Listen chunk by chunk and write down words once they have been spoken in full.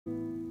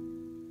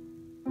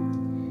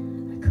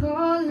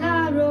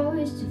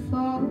is to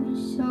fall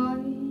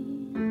aside,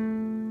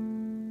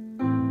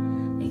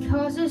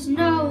 because there's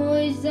no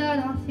words that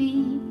I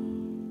feel.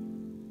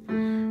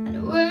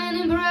 And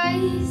when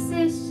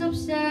embraces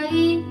subside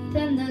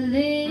and the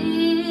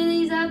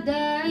lilies have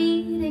died,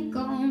 it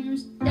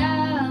comes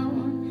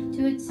down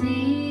to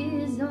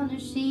tears on the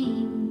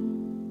sea.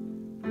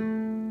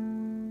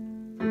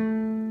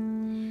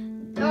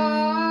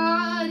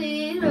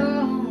 Dotted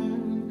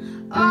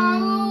on,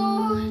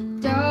 oh,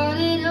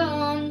 dotted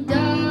on,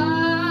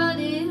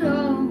 dotted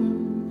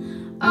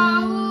on,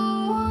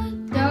 oh,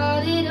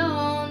 dotted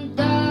on,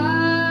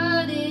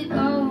 dotted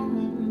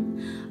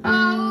on,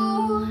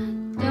 oh,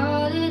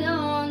 dotted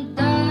on,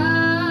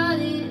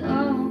 dotted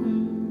on.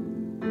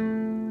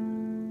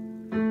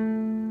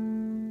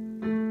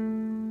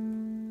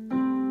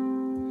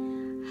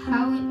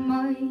 How it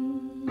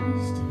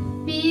must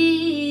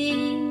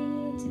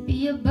feel to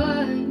be a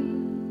bird,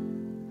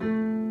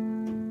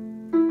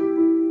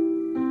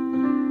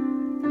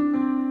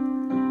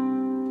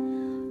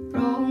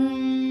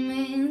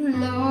 roaming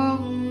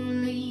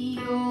lonely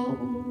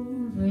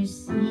over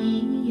sea.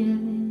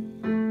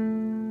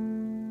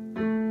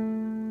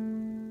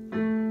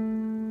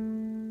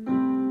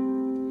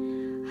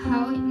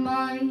 How it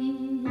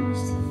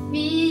must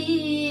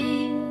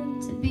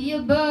feel to be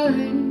a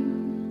bird,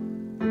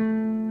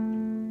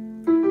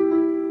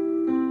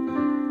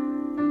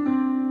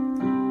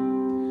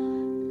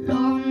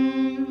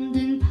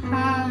 London,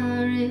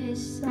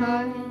 Paris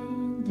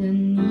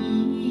underneath,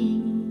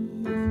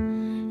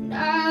 and I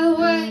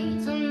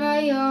wait on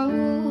my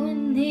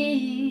own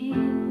knee.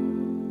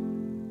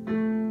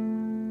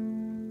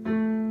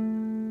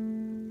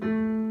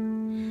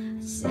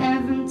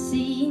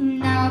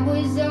 17, I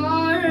was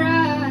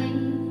alright,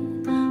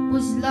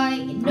 was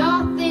like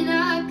nothing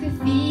I could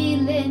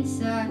feel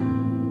inside,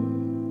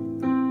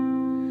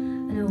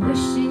 and I'm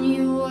wishing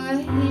you were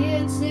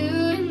here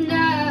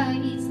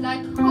tonight. It's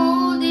like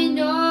holding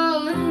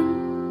on.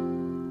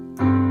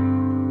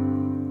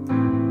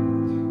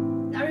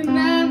 I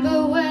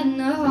remember when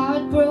the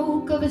heart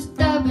broke of a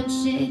stubborn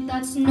shit.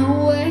 That's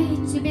no way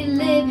to be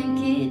living,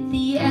 kid.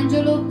 The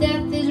angel of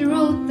death is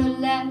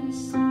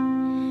ruthless,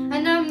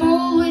 and I'm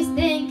always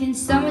thinking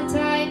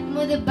summertime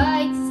with the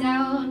bikes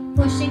out,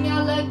 pushing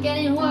out like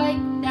getting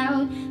wiped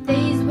out.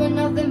 Days were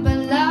nothing but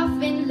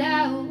laughing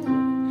loud,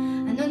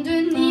 and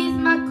underneath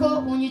my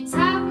coat when you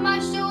tap my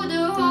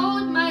shoulder,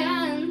 hold my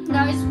hand.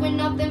 Nights were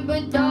nothing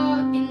but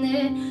dark in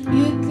there.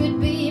 You could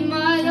be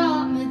my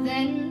armor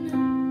then.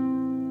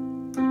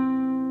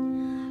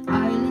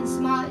 Island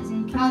smiles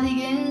and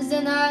cardigans,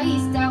 the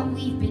nights that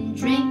we've been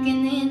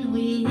drinking in.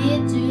 We're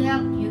here to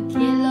help you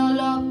kill all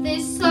of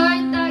this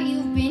heart that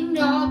you've been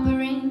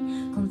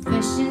harboring.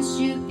 Confessions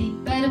should be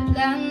better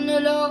planned.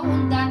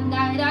 Alone that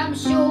night I'm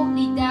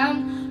surely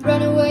damned.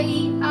 Run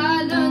away,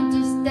 I'll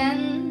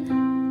understand,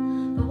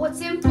 but what's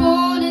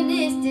important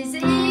is this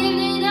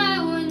evening I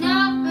will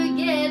not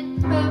forget.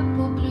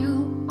 Purple,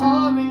 blue,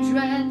 orange,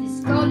 red,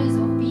 these colors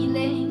of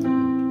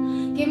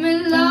feeling. Give me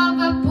love,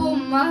 I put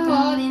my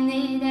heart in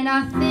it, and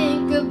I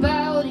think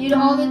about it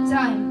all the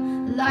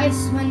time. The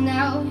lights went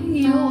out,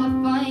 you were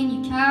fine.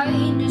 You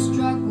kinda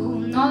struggle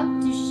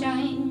not to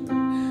shine.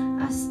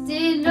 I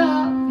still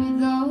love you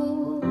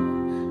though,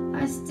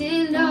 I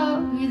still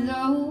love you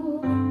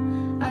though,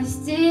 I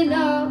still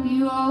love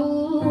you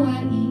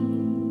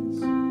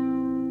always.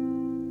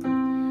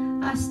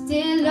 I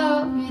still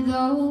love you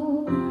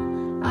though,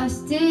 I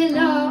still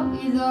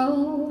love you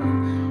though,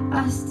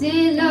 I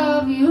still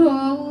love you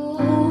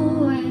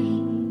always.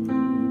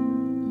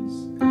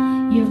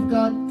 You've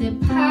got the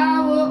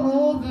power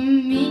over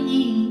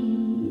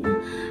me,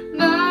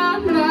 my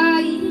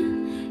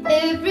mind.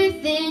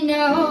 Everything I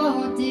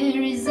order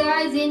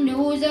resides in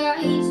those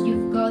eyes.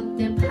 You've got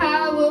the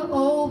power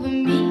over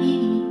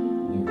me,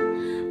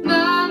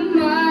 my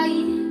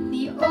mind.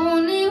 The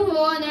only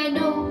one I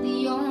know,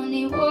 the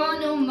only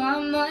one on my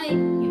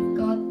mind. You've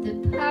got the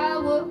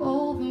power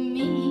over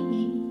me.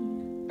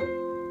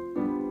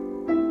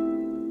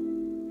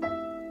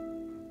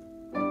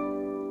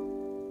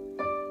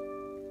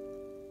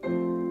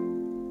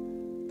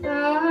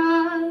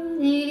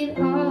 Dotted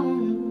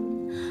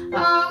on,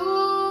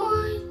 oh,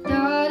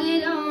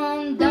 dotted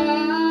on,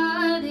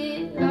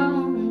 dotted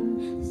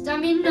on. This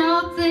time mean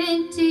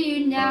nothing to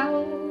you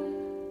now.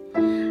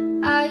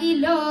 I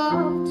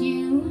loved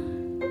you.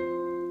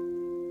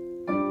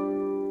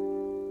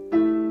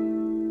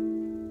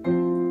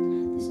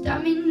 This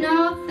time mean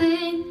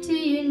nothing to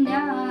you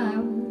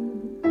now.